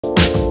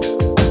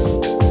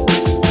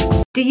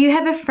Do you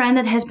have a friend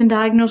that has been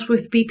diagnosed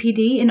with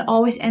BPD and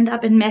always end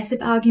up in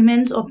massive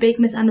arguments or big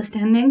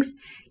misunderstandings?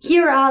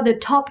 Here are the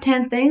top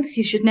 10 things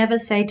you should never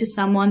say to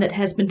someone that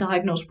has been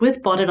diagnosed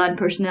with borderline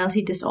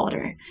personality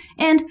disorder,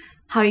 and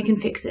how you can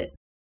fix it.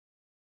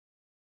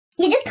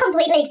 You're just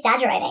completely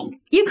exaggerating.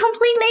 You're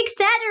completely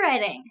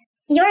exaggerating!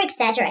 You're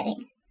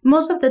exaggerating.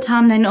 Most of the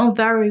time they know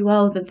very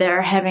well that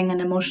they're having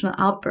an emotional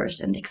outburst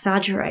and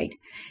exaggerate.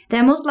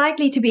 They're most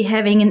likely to be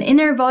having an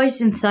inner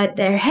voice inside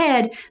their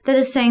head that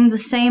is saying the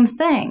same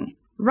thing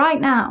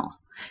right now.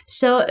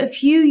 So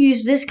if you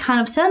use this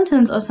kind of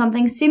sentence or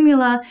something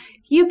similar,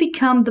 you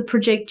become the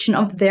projection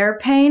of their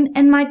pain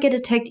and might get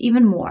attacked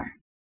even more.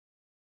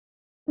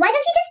 Why don't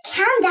you just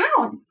calm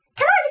down?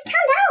 Come on, just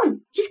calm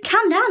down. Just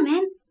calm down,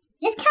 man.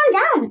 Just calm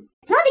down.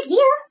 It's not a big deal.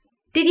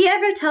 Did you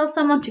ever tell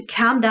someone to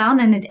calm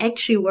down and it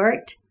actually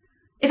worked?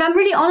 If I'm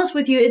really honest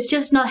with you, it's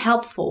just not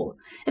helpful.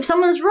 If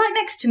someone's right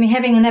next to me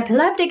having an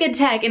epileptic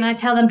attack and I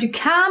tell them to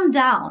calm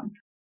down,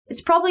 it's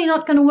probably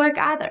not going to work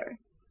either.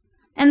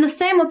 And the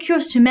same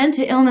occurs to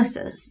mental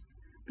illnesses,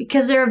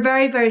 because they're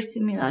very, very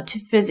similar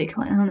to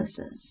physical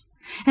illnesses.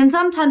 And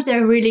sometimes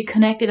they're really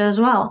connected as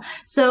well.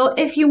 So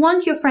if you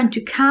want your friend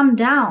to calm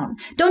down,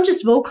 don't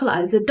just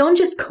vocalize it, don't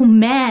just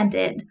command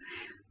it.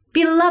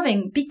 Be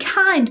loving, be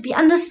kind, be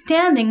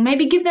understanding,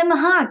 maybe give them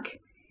a hug.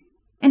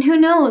 And who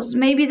knows,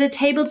 maybe the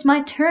tables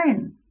might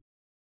turn.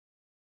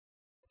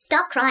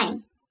 Stop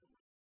crying.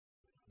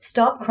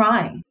 Stop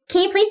crying.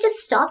 Can you please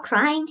just stop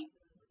crying?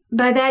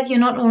 By that, you're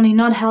not only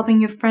not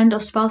helping your friend or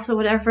spouse or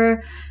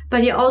whatever,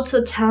 but you're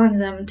also telling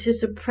them to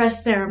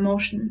suppress their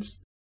emotions.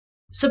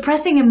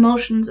 Suppressing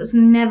emotions is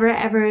never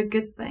ever a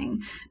good thing,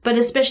 but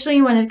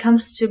especially when it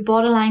comes to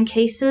borderline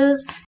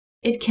cases,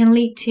 it can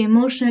lead to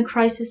emotional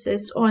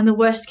crises or, in the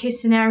worst case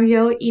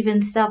scenario,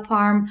 even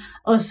self-harm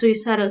or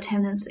suicidal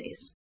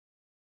tendencies.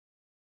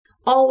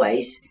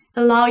 Always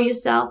allow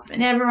yourself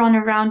and everyone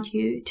around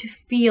you to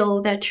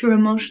feel their true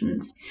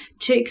emotions,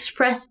 to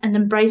express and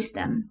embrace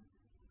them.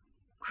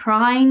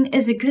 Crying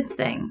is a good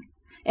thing.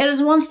 It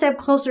is one step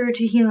closer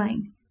to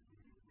healing.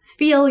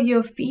 Feel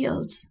your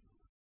feels.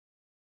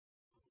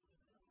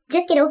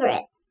 Just get over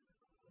it.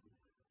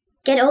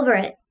 Get over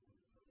it.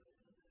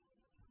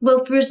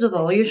 Well, first of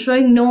all, you're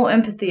showing no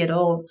empathy at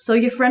all, so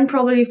your friend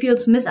probably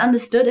feels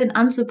misunderstood and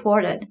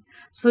unsupported.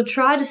 So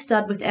try to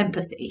start with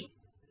empathy.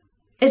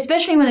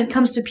 Especially when it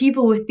comes to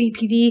people with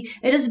BPD,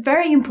 it is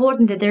very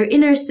important that their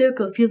inner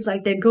circle feels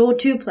like their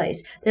go-to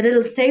place, their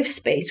little safe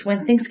space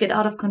when things get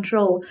out of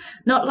control,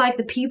 not like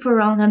the people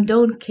around them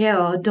don't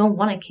care or don't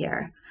want to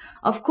care.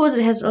 Of course,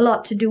 it has a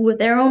lot to do with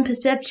their own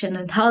perception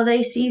and how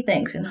they see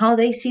things and how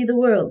they see the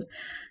world,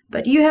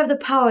 but you have the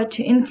power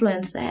to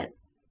influence that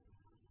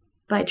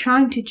by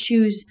trying to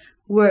choose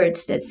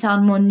words that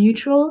sound more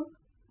neutral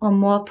or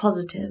more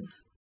positive.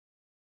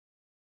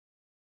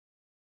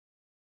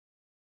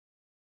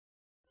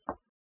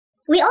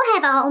 We all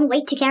have our own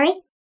weight to carry.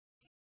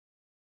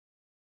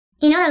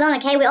 You're not alone,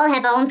 okay? We all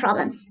have our own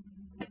problems.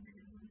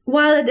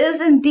 While it is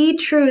indeed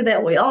true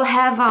that we all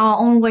have our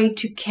own weight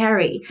to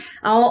carry,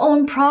 our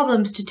own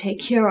problems to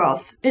take care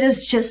of, it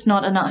is just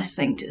not a nice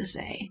thing to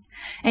say.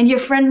 And your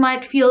friend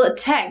might feel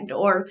attacked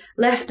or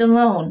left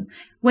alone.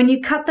 When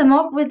you cut them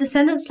off with a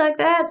sentence like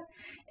that,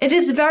 it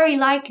is very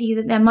likely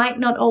that they might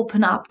not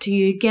open up to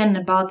you again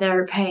about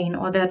their pain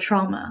or their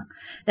trauma.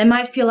 They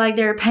might feel like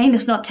their pain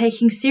is not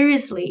taken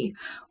seriously,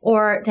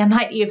 or they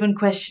might even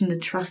question the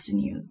trust in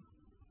you.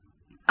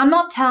 I'm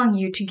not telling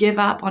you to give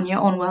up on your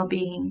own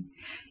well-being.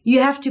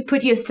 You have to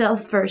put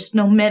yourself first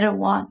no matter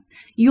what.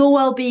 Your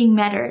well-being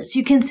matters.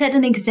 You can set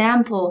an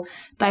example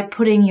by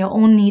putting your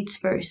own needs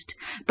first.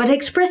 But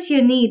express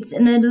your needs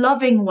in a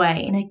loving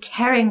way, in a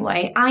caring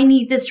way. I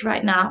need this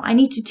right now. I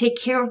need to take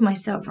care of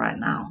myself right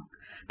now.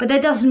 But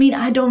that doesn't mean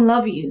I don't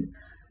love you.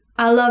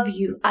 I love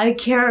you. I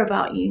care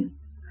about you.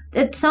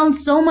 That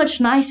sounds so much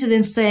nicer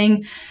than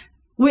saying,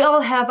 we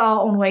all have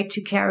our own weight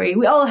to carry.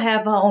 We all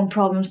have our own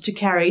problems to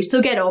carry,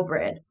 so get over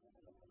it.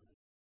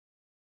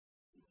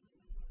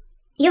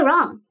 You're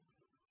wrong.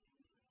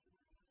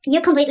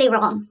 You're completely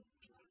wrong.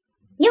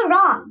 You're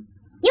wrong.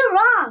 You're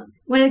wrong.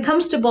 When it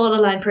comes to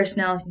borderline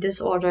personality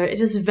disorder,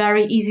 it is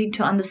very easy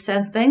to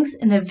understand things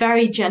in a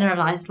very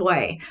generalized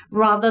way,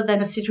 rather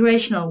than a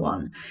situational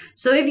one.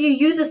 So if you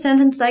use a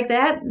sentence like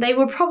that, they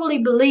will probably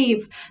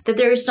believe that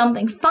there is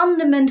something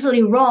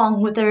fundamentally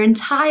wrong with their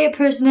entire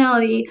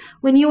personality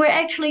when you were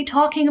actually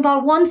talking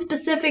about one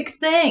specific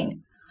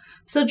thing.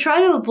 So try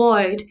to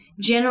avoid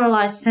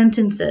generalized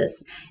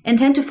sentences and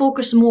tend to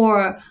focus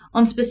more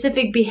on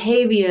specific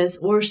behaviors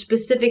or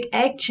specific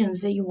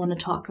actions that you want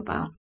to talk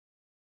about.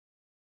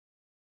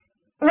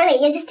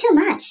 Really, you're just too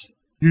much.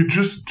 You're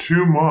just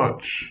too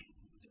much.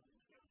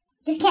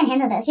 Just can't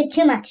handle this. You're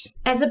too much.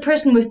 As a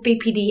person with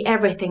BPD,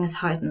 everything is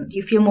heightened.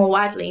 You feel more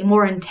widely,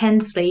 more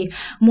intensely,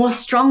 more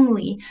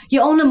strongly.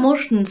 Your own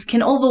emotions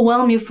can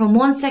overwhelm you from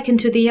one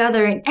second to the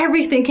other, and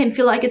everything can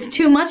feel like it's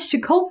too much to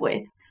cope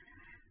with.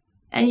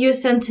 And your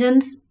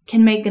sentence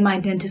can make them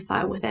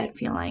identify with that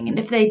feeling. And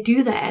if they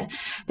do that,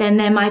 then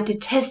they might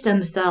detest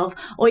themselves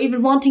or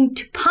even wanting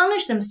to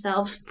punish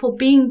themselves for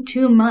being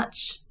too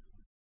much.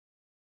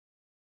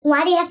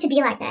 Why do you have to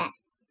be like that?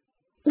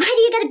 Why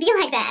do you gotta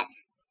be like that?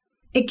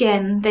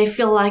 Again, they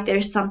feel like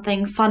there's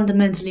something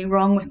fundamentally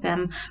wrong with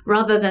them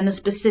rather than a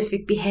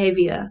specific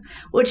behavior,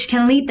 which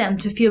can lead them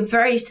to feel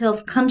very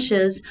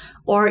self-conscious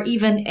or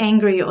even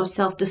angry or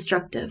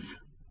self-destructive.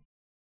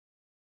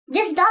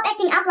 Just stop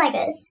acting up like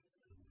this.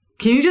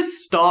 Can you just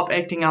stop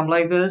acting up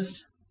like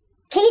this?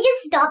 Can you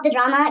just stop the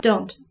drama?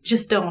 Don't.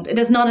 Just don't. It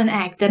is not an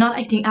act. They're not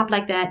acting up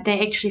like that.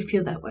 They actually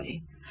feel that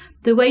way.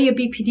 The way your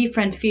BPD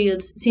friend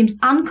feels seems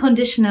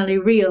unconditionally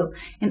real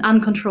and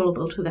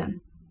uncontrollable to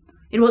them.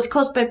 It was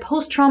caused by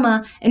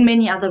post-trauma and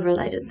many other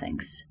related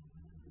things.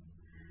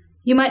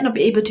 You might not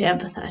be able to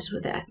empathize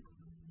with that.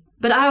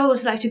 But I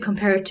always like to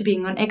compare it to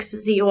being on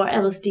ecstasy or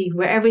LSD,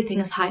 where everything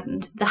is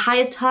heightened, the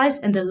highest highs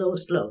and the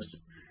lowest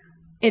lows.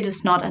 It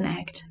is not an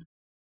act.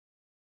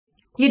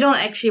 You don't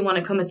actually want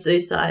to commit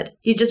suicide.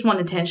 You just want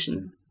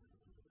attention.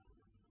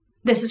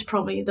 This is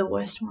probably the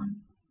worst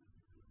one.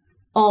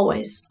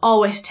 Always,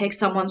 always take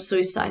someone's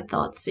suicide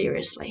thoughts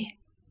seriously.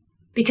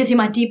 Because you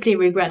might deeply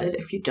regret it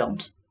if you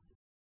don't.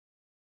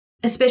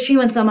 Especially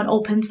when someone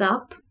opens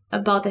up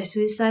about their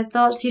suicide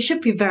thoughts, you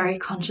should be very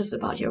conscious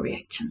about your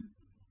reaction.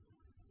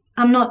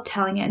 I'm not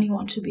telling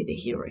anyone to be the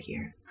hero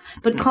here,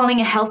 but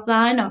calling a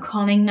helpline or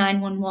calling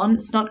 911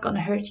 is not going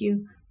to hurt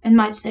you and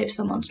might save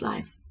someone's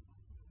life.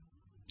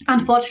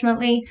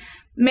 Unfortunately,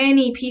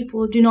 many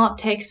people do not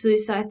take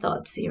suicide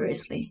thoughts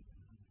seriously,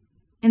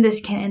 and this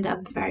can end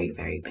up very,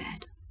 very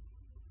bad.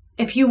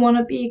 If you want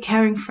to be a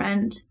caring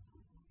friend,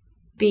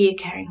 be a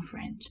caring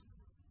friend.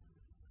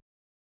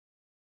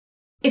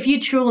 If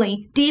you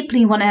truly,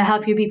 deeply want to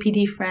help your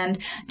BPD friend,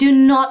 do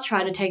not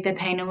try to take their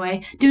pain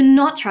away. Do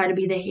not try to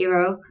be the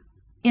hero.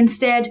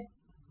 Instead,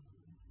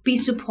 be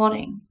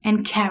supporting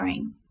and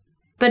caring,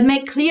 but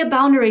make clear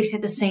boundaries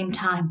at the same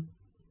time.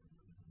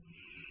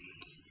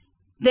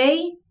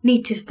 They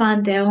need to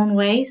find their own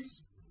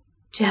ways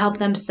to help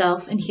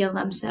themselves and heal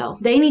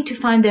themselves. They need to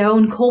find their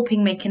own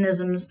coping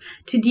mechanisms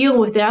to deal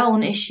with their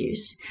own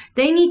issues.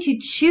 They need to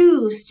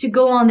choose to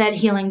go on that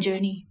healing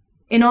journey.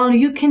 And all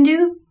you can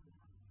do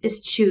is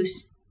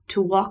choose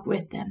to walk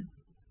with them.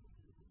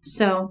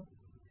 So,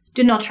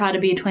 do not try to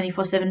be a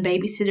 24/7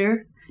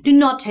 babysitter. Do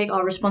not take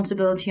all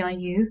responsibility on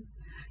you.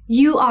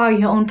 You are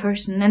your own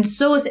person, and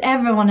so is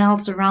everyone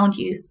else around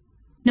you,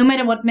 no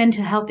matter what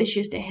mental health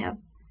issues they have.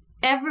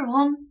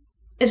 Everyone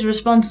is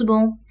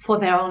responsible for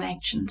their own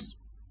actions.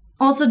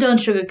 Also, don't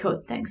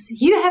sugarcoat things.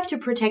 You have to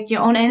protect your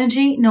own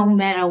energy no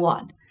matter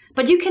what.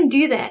 But you can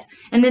do that,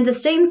 and at the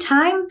same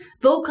time,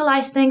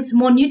 vocalize things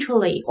more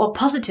neutrally or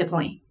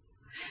positively.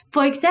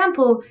 For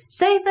example,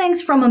 say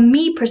things from a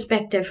me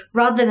perspective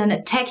rather than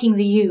attacking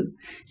the you.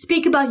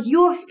 Speak about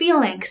your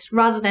feelings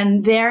rather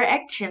than their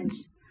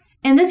actions.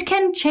 And this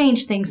can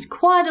change things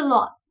quite a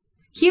lot.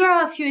 Here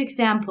are a few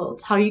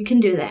examples how you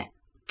can do that.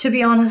 To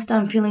be honest,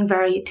 I'm feeling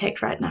very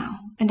attacked right now,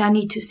 and I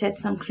need to set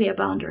some clear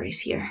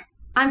boundaries here.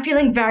 I'm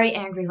feeling very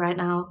angry right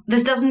now.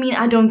 This doesn't mean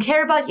I don't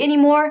care about you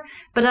anymore,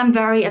 but I'm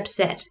very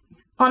upset.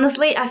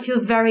 Honestly, I feel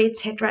very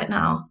attacked right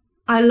now.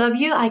 I love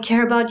you, I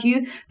care about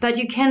you, but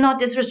you cannot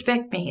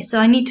disrespect me, so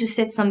I need to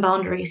set some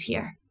boundaries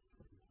here.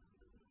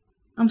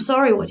 I'm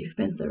sorry what you've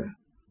been through.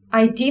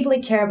 I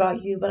deeply care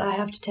about you, but I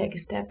have to take a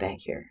step back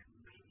here.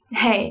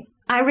 Hey,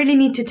 I really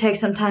need to take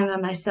some time by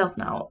myself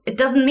now. It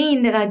doesn't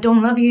mean that I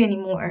don't love you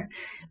anymore,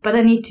 but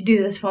I need to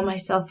do this for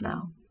myself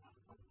now.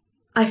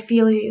 I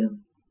feel you.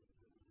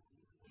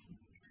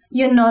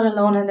 You're not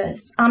alone in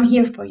this. I'm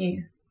here for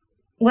you.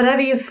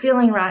 Whatever you're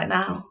feeling right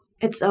now,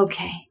 it's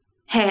okay.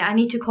 Hey, I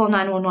need to call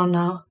 911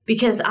 now,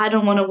 because I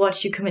don't want to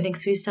watch you committing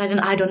suicide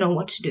and I don't know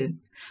what to do.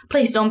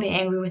 Please don't be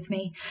angry with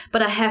me,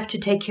 but I have to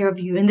take care of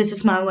you, and this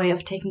is my way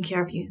of taking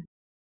care of you.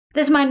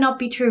 This might not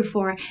be true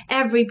for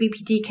every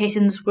BPD case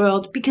in this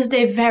world, because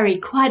they vary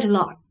quite a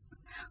lot.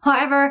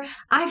 However,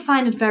 I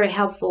find it very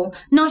helpful,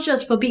 not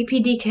just for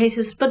BPD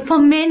cases, but for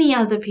many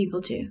other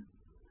people too.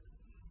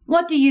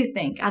 What do you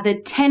think are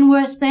the 10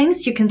 worst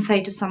things you can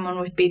say to someone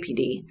with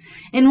BPD?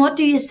 And what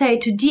do you say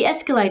to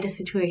de-escalate the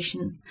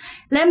situation?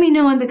 Let me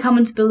know in the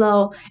comments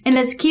below, and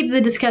let's keep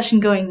the discussion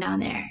going down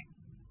there.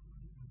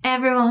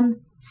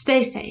 Everyone,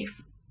 stay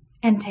safe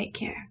and take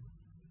care.